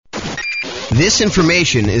This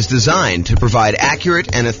information is designed to provide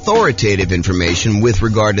accurate and authoritative information with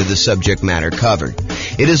regard to the subject matter covered.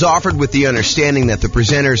 It is offered with the understanding that the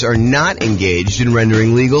presenters are not engaged in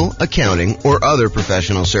rendering legal, accounting, or other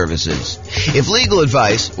professional services. If legal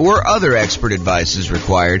advice or other expert advice is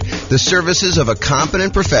required, the services of a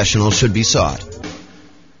competent professional should be sought.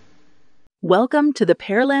 Welcome to the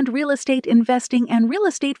Pearland Real Estate Investing and Real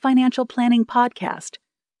Estate Financial Planning Podcast.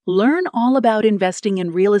 Learn all about investing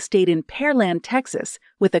in real estate in Pearland, Texas,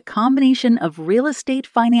 with a combination of real estate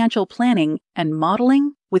financial planning and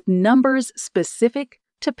modeling with numbers specific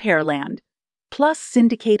to Pearland, plus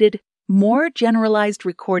syndicated, more generalized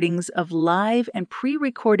recordings of live and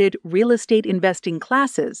pre-recorded real estate investing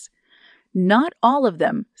classes, not all of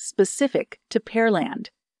them specific to Pearland.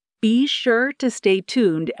 Be sure to stay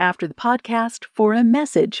tuned after the podcast for a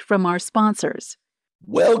message from our sponsors.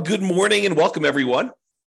 Well, good morning and welcome, everyone.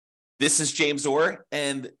 This is James Orr,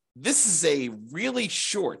 and this is a really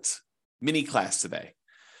short mini class today.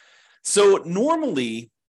 So normally,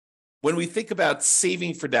 when we think about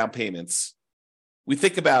saving for down payments, we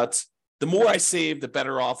think about the more I save, the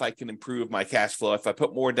better off I can improve my cash flow. If I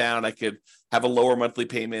put more down, I could have a lower monthly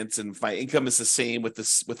payment, and if my income is the same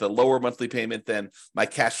with a lower monthly payment, then my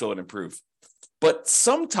cash flow would improve. But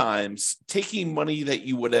sometimes taking money that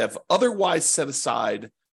you would have otherwise set aside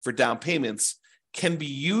for down payments can be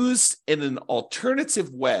used in an alternative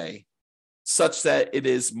way such that it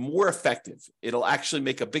is more effective. It'll actually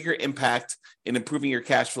make a bigger impact in improving your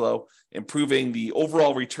cash flow, improving the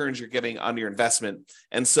overall returns you're getting on your investment.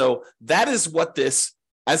 And so that is what this,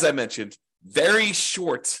 as I mentioned, very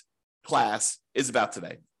short class is about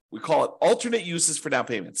today. We call it alternate uses for down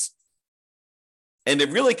payments. And it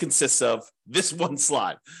really consists of this one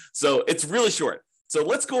slide. So it's really short. So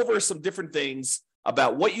let's go over some different things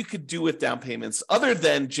about what you could do with down payments other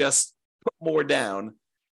than just put more down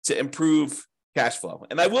to improve cash flow.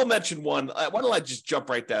 And I will mention one. Why don't I just jump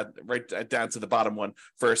right down to the bottom one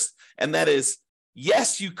first? And that is,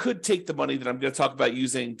 yes, you could take the money that I'm going to talk about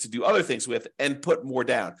using to do other things with and put more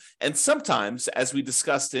down. And sometimes, as we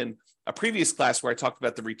discussed in a previous class where I talked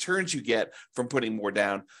about the returns you get from putting more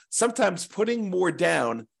down, sometimes putting more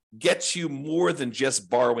down gets you more than just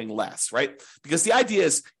borrowing less, right? Because the idea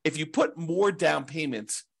is if you put more down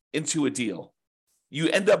payment into a deal, you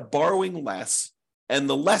end up borrowing less, and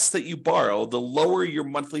the less that you borrow, the lower your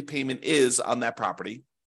monthly payment is on that property.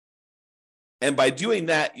 And by doing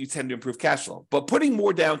that, you tend to improve cash flow. But putting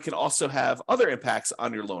more down can also have other impacts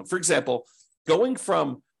on your loan. For example, going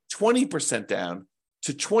from 20% down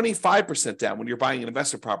to 25% down when you're buying an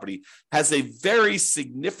investment property has a very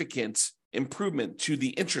significant improvement to the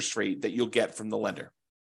interest rate that you'll get from the lender.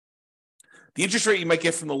 The interest rate you might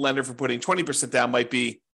get from the lender for putting 20% down might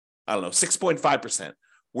be, 6.5%.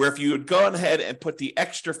 Where if you had gone ahead and put the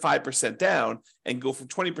extra 5% down and go from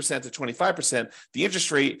 20% to 25%, the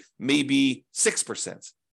interest rate may be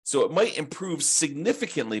 6%. So it might improve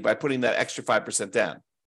significantly by putting that extra 5% down.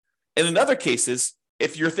 And in other cases,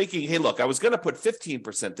 if you're thinking, hey, look, I was going to put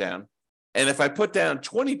 15% down, and if I put down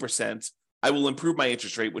 20%, I will improve my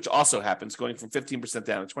interest rate, which also happens. Going from 15%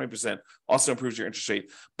 down to 20% also improves your interest rate.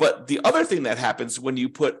 But the other thing that happens when you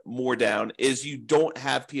put more down is you don't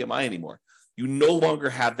have PMI anymore. You no longer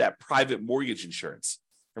have that private mortgage insurance.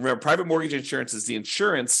 Remember, private mortgage insurance is the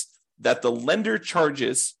insurance that the lender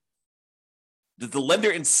charges, that the lender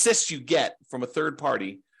insists you get from a third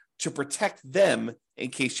party to protect them in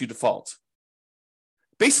case you default.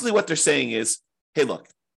 Basically, what they're saying is, hey, look,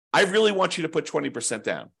 I really want you to put 20%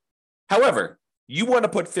 down. However, you want to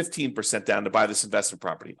put 15% down to buy this investment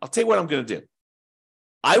property. I'll tell you what I'm going to do.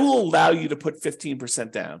 I will allow you to put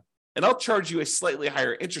 15% down, and I'll charge you a slightly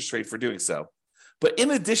higher interest rate for doing so. But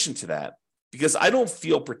in addition to that, because I don't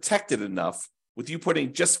feel protected enough with you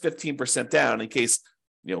putting just 15% down in case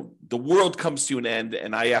the world comes to an end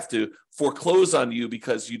and I have to foreclose on you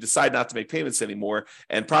because you decide not to make payments anymore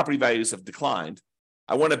and property values have declined,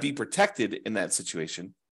 I want to be protected in that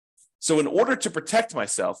situation. So in order to protect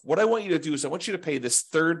myself, what I want you to do is I want you to pay this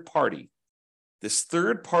third party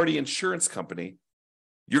insurance company.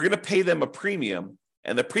 You're going to pay them a premium,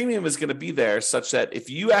 and the premium is going to be there such that if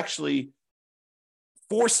you actually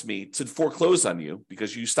force me to foreclose on you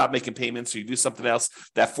because you stop making payments or you do something else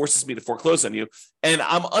that forces me to foreclose on you, and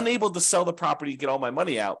I'm unable to sell the property and get all my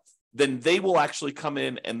money out, then they will actually come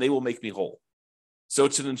in and they will make me whole. So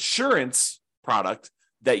it's an insurance product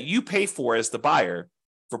that you pay for as the buyer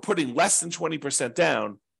for putting less than 20%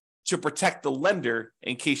 down to protect the lender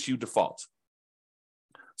in case you default.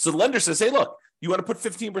 So the lender says, hey, look, You want to put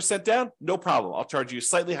 15% down? No problem. I'll charge you a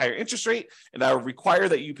slightly higher interest rate, and I will require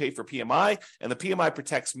that you pay for PMI, and the PMI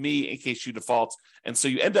protects me in case you default. And so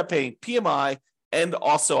you end up paying PMI and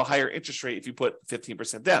also a higher interest rate if you put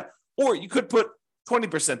 15% down. Or you could put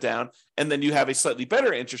 20% down, and then you have a slightly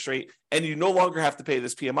better interest rate, and you no longer have to pay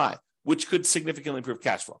this PMI, which could significantly improve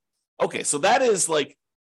cash flow. Okay, so that is like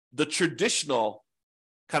the traditional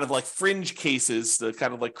kind of like fringe cases, the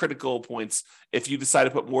kind of like critical points if you decide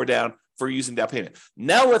to put more down for using down payment.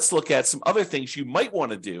 Now let's look at some other things you might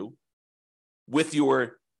want to do with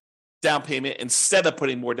your down payment instead of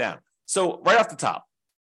putting more down. So right off the top,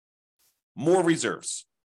 more reserves.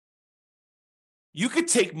 You could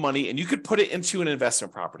take money and you could put it into an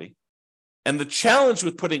investment property. And the challenge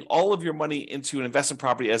with putting all of your money into an investment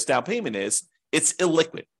property as down payment is it's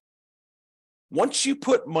illiquid. Once you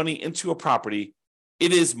put money into a property,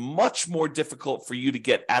 it is much more difficult for you to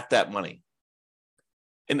get at that money.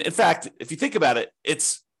 And in fact, if you think about it,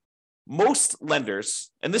 it's most lenders,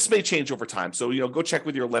 and this may change over time. So, go check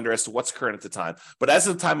with your lender as to what's current at the time. But as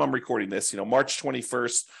of the time I'm recording this, March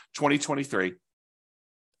 21st, 2023,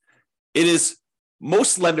 it is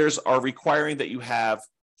most lenders are requiring that you have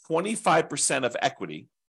 25% of equity.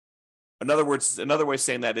 In other words, another way of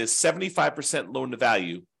saying that is 75% loan to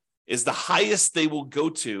value is the highest they will go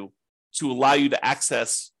to allow you to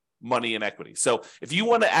access money and equity. So if you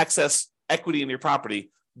want to access equity in your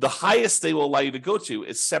property, the highest they will allow you to go to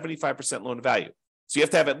is 75% loan to value. So you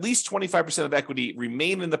have to have at least 25% of equity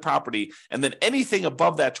remain in the property, and then anything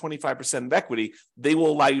above that 25% of equity, they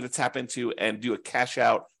will allow you to tap into and do a cash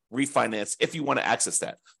out refinance if you want to access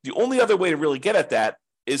that. The only other way to really get at that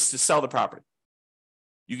is to sell the property.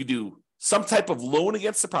 You could do some type of loan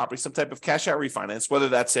against the property, some type of cash out refinance, whether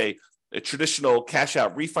that's a traditional cash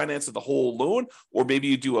out refinance of the whole loan, or maybe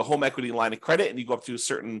you do a home equity line of credit and you go up to a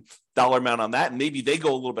certain dollar amount on that, and maybe they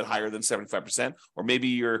go a little bit higher than 75%, or maybe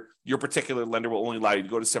your particular lender will only allow you to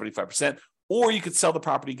go to 75%, or you could sell the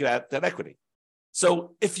property and get at that equity.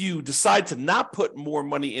 So if you decide to not put more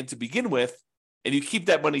money in to begin with, and you keep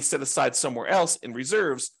that money set aside somewhere else in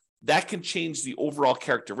reserves, that can change the overall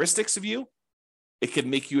characteristics of you. It can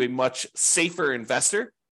make you a much safer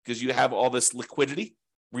investor because you have all this liquidity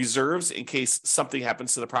reserves in case something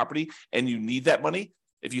happens to the property and you need that money.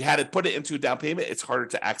 If you had to put it into a down payment, it's harder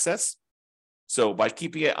to access. So by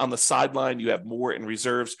keeping it on the sideline, you have more in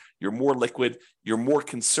reserves, you're more liquid, you're more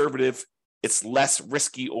conservative, it's less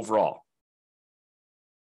risky overall.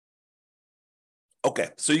 Okay,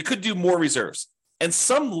 so you could do more reserves. And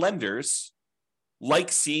some lenders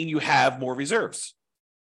like seeing you have more reserves.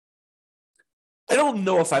 I don't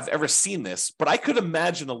know if I've ever seen this, but I could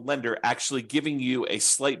imagine a lender actually giving you a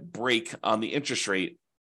slight break on the interest rate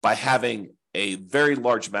by having a very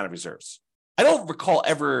large amount of reserves. I don't recall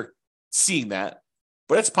ever seeing that,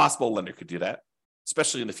 but it's possible a lender could do that,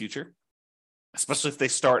 especially in the future, especially if they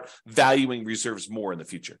start valuing reserves more in the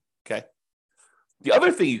future, okay? The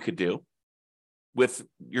other thing you could do with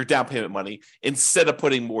your down payment money, instead of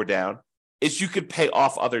putting more down, is you could pay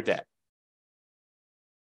off other debt.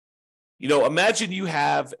 Imagine you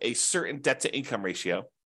have a certain debt to income ratio,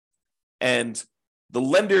 and the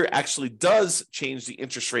lender actually does change the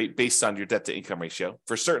interest rate based on your debt to income ratio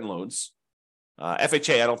for certain loans.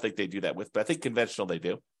 FHA, I don't think they do that with, but I think conventional they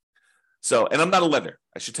do. So, and I'm not a lender.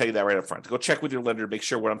 I should tell you that right up front. Go check with your lender to make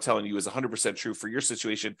sure what I'm telling you is 100% true for your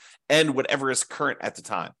situation and whatever is current at the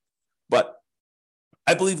time. But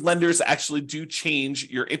I believe lenders actually do change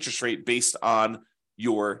your interest rate based on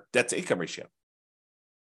your debt to income ratio.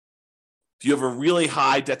 If you have a really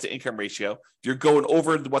high debt to income ratio, if you're going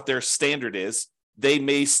over what their standard is, they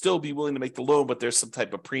may still be willing to make the loan, but there's some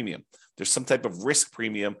type of premium. There's some type of risk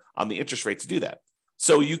premium on the interest rate to do that.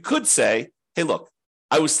 So you could say, hey, look,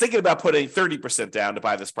 I was thinking about putting 30% down to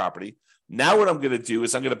buy this property. Now what I'm going to do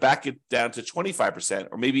is I'm going to back it down to 25%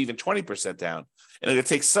 or maybe even 20% down. And I'm going to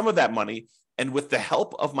take some of that money and with the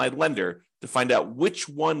help of my lender to find out which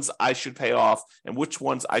ones I should pay off and which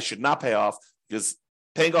ones I should not pay off, because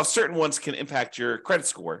paying off certain ones can impact your credit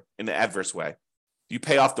score in an adverse way. You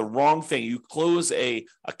pay off the wrong thing. You close a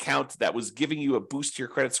account that was giving you a boost to your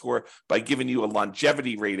credit score by giving you a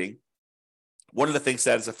longevity rating. One of the things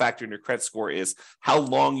that is a factor in your credit score is how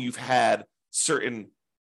long you've had certain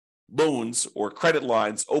loans or credit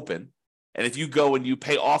lines open. And if you go and you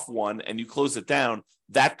pay off one and you close it down,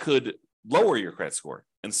 that could lower your credit score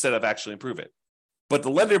instead of actually improve it. But the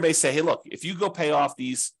lender may say, hey, look, if you go pay off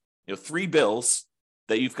these 3 bills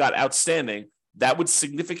that you've got outstanding, that would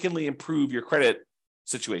significantly improve your credit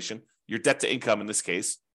situation, your debt to income in this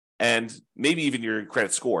case, and maybe even your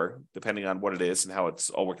credit score, depending on what it is and how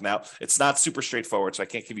it's all working out. It's not super straightforward, so I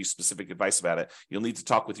can't give you specific advice about it. You'll need to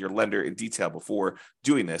talk with your lender in detail before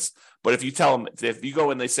doing this. But if you tell them, if you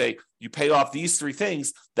go and they say, you pay off these 3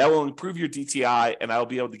 things, that will improve your DTI and I'll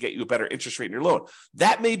be able to get you a better interest rate in your loan.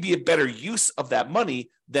 That may be a better use of that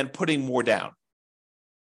money than putting more down.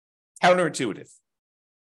 Counterintuitive.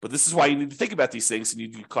 But this is why you need to think about these things and you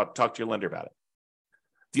need to talk to your lender about it.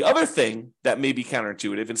 The other thing that may be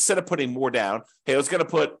counterintuitive, instead of putting more down, hey, I was going to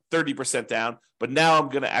put 30% down, but now I'm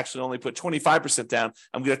going to actually only put 25% down.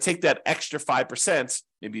 I'm going to take that extra 5%,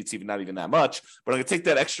 maybe it's even not even that much, but I'm going to take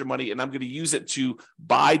that extra money and I'm going to use it to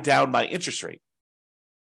buy down my interest rate.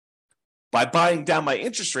 By buying down my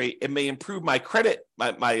interest rate, it may improve my credit,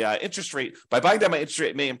 my interest rate. By buying down my interest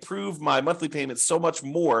rate, it may improve my monthly payments so much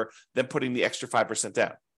more than putting the extra 5%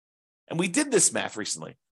 down. And we did this math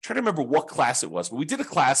recently. I'm trying to remember what class it was, but we did a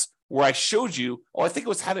class where I showed you, I think it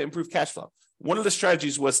was how to improve cash flow. One of the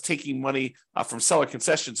strategies was taking money from seller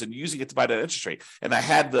concessions and using it to buy down interest rate. And I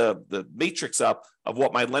had the matrix up of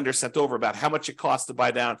what my lender sent over about how much it costs to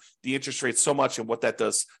buy down the interest rate so much and what that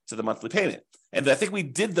does to the monthly payment. And I think we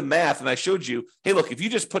did the math and I showed you, hey, look, if you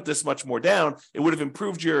just put this much more down, it would have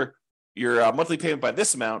improved your monthly payment by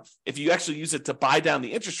this amount. If you actually use it to buy down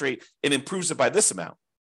the interest rate, it improves it by this amount.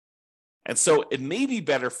 And so it may be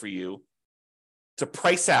better for you to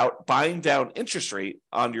price out buying down interest rate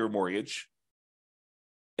on your mortgage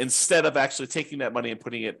instead of actually taking that money and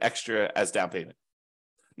putting it extra as down payment.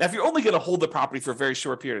 Now, if you're only going to hold the property for a very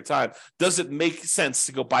short period of time, does it make sense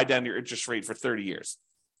to go buy down your interest rate for 30 years?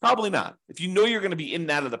 Probably not. If you know you're going to be in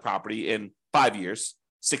and out of the property in 5 years,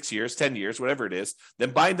 6 years, 10 years, whatever it is,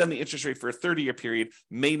 then buying down the interest rate for a 30-year period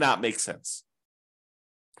may not make sense.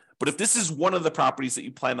 But if this is one of the properties that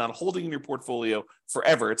you plan on holding in your portfolio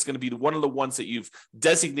forever, it's going to be one of the ones that you've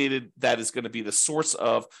designated that is going to be the source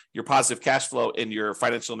of your positive cash flow in your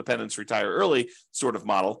financial independence, retire early sort of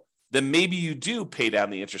model, then maybe you do pay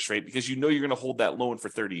down the interest rate because you know you're going to hold that loan for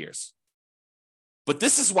 30 years. But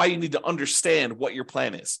this is why you need to understand what your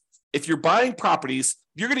plan is. If you're buying properties,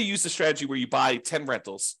 you're going to use the strategy where you buy 10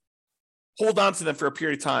 rentals, hold on to them for a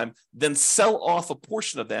period of time, then sell off a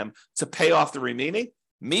portion of them to pay off the remaining.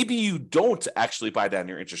 Maybe you don't actually buy down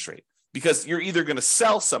your interest rate because you're either going to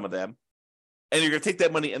sell some of them and you're going to take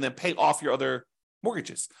that money and then pay off your other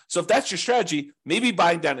mortgages. So if that's your strategy, maybe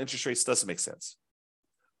buying down interest rates doesn't make sense.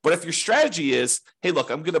 But if your strategy is, hey,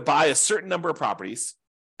 look, I'm going to buy a certain number of properties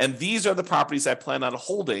and these are the properties I plan on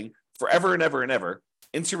holding forever and ever and ever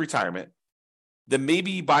into retirement, then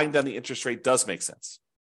maybe buying down the interest rate does make sense.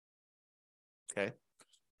 Okay.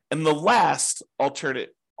 And the last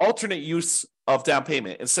alternate use of down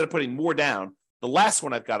payment, instead of putting more down, the last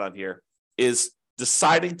one I've got on here is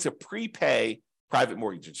deciding to prepay private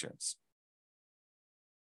mortgage insurance.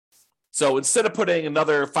 So instead of putting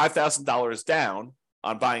another $5,000 down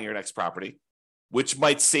on buying your next property, which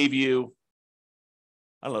might save you,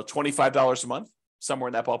 I don't know, $25 a month, somewhere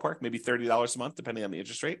in that ballpark, maybe $30 a month, depending on the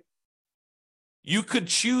interest rate, you could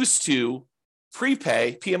choose to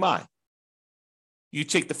prepay PMI. You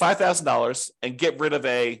take the $5,000 and get rid of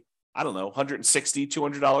a, I don't know, $160,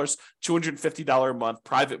 $200, $250 a month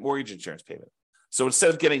private mortgage insurance payment. So instead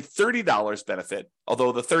of getting $30 benefit,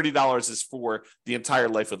 although the $30 is for the entire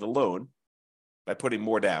life of the loan, by putting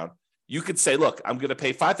more down, you could say, look, I'm going to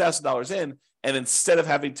pay $5,000 in, and instead of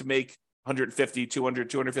having to make $150, $200,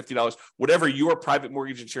 $250, whatever your private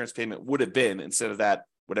mortgage insurance payment would have been, instead of that,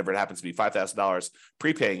 whatever it happens to be, $5,000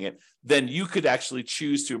 prepaying it, then you could actually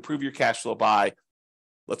choose to improve your cash flow by,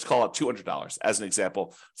 let's call it $200 as an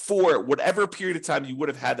example, for whatever period of time you would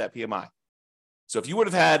have had that PMI. So if you would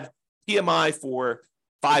have had PMI for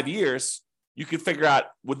 5 years, you could figure out,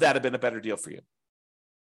 would that have been a better deal for you?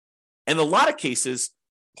 In a lot of cases,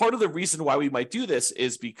 part of the reason why we might do this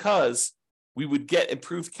is because we would get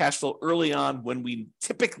improved cash flow early on when we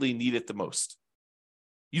typically need it the most.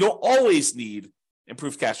 You don't always need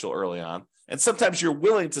improved cash flow early on. And sometimes you're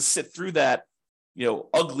willing to sit through that,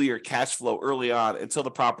 uglier cash flow early on until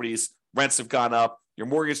the property's rents have gone up. Your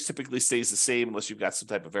mortgage typically stays the same unless you've got some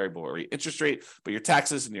type of variable rate interest rate, but your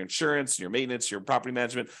taxes and your insurance, your maintenance, your property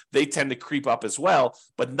management, they tend to creep up as well,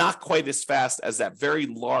 but not quite as fast as that very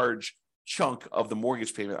large chunk of the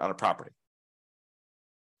mortgage payment on a property.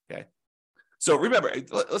 Okay. So remember,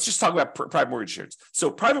 let's just talk about private mortgage insurance.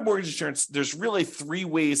 So private mortgage insurance, there's really 3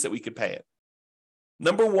 ways that we could pay it.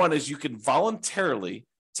 Number one is you can voluntarily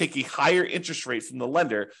take a higher interest rate from the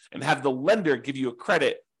lender and have the lender give you a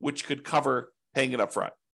credit which could cover paying it up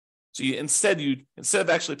front. So instead of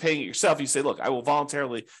actually paying it yourself, you say, look, I will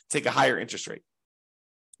voluntarily take a higher interest rate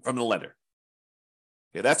from the lender.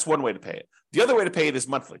 Okay, that's one way to pay it. The other way to pay it is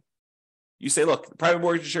monthly. You say, look, private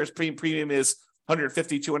mortgage insurance premium is $150,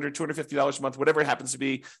 $200, $250 a month, whatever it happens to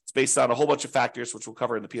be. It's based on a whole bunch of factors, which we'll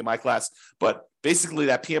cover in the PMI class. But basically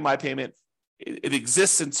that PMI payment, it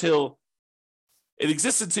exists until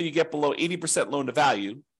you get below 80% loan to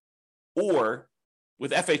value, or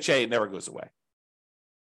with FHA, it never goes away.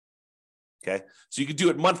 Okay. So you can do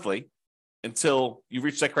it monthly until you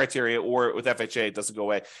reach that criteria, or with FHA, it doesn't go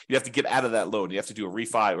away. You have to get out of that loan. You have to do a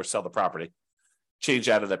refi or sell the property, change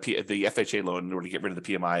out of the FHA loan in order to get rid of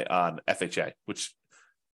the PMI on FHA, which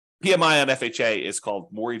PMI on FHA is called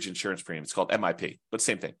mortgage insurance premium. It's called MIP, but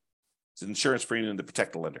same thing. It's an insurance premium to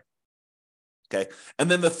protect the lender. Okay. And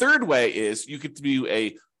then the third way is you could do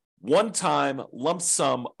a one-time lump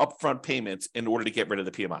sum upfront payment in order to get rid of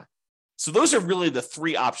the PMI. So those are really the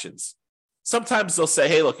three options. Sometimes they'll say,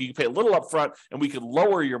 hey, look, you can pay a little upfront and we could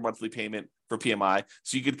lower your monthly payment for PMI.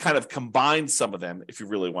 So you could kind of combine some of them if you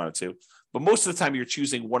really wanted to. But most of the time you're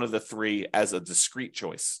choosing one of the three as a discrete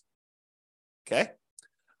choice. Okay.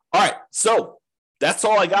 All right. So that's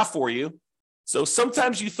all I got for you. So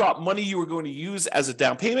sometimes you thought money you were going to use as a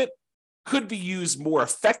down payment could be used more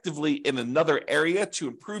effectively in another area to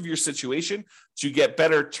improve your situation, to get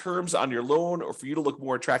better terms on your loan, or for you to look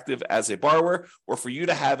more attractive as a borrower, or for you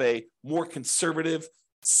to have a more conservative,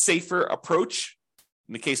 safer approach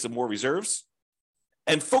in the case of more reserves.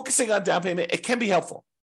 And focusing on down payment, it can be helpful,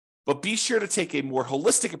 but be sure to take a more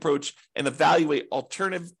holistic approach and evaluate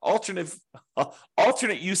alternate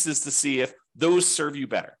uses to see if those serve you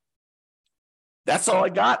better. That's all I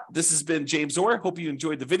got. This has been James Orr. Hope you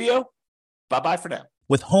enjoyed the video. Bye-bye for now.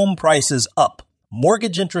 With home prices up,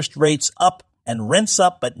 mortgage interest rates up, and rents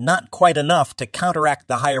up but not quite enough to counteract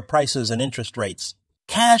the higher prices and interest rates,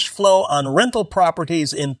 cash flow on rental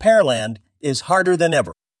properties in Pearland is harder than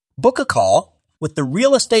ever. Book a call with the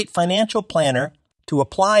Real Estate Financial Planner to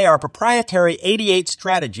apply our proprietary 88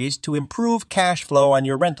 strategies to improve cash flow on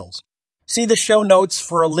your rentals. See the show notes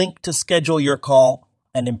for a link to schedule your call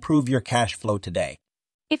and improve your cash flow today.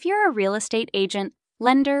 If you're a real estate agent,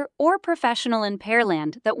 lender, or professional in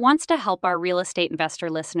Pearland that wants to help our real estate investor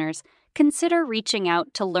listeners, consider reaching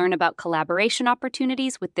out to learn about collaboration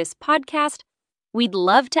opportunities with this podcast. We'd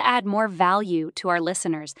love to add more value to our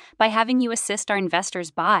listeners by having you assist our investors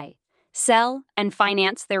buy, sell, and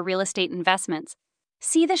finance their real estate investments.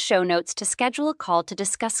 See the show notes to schedule a call to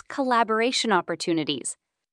discuss collaboration opportunities.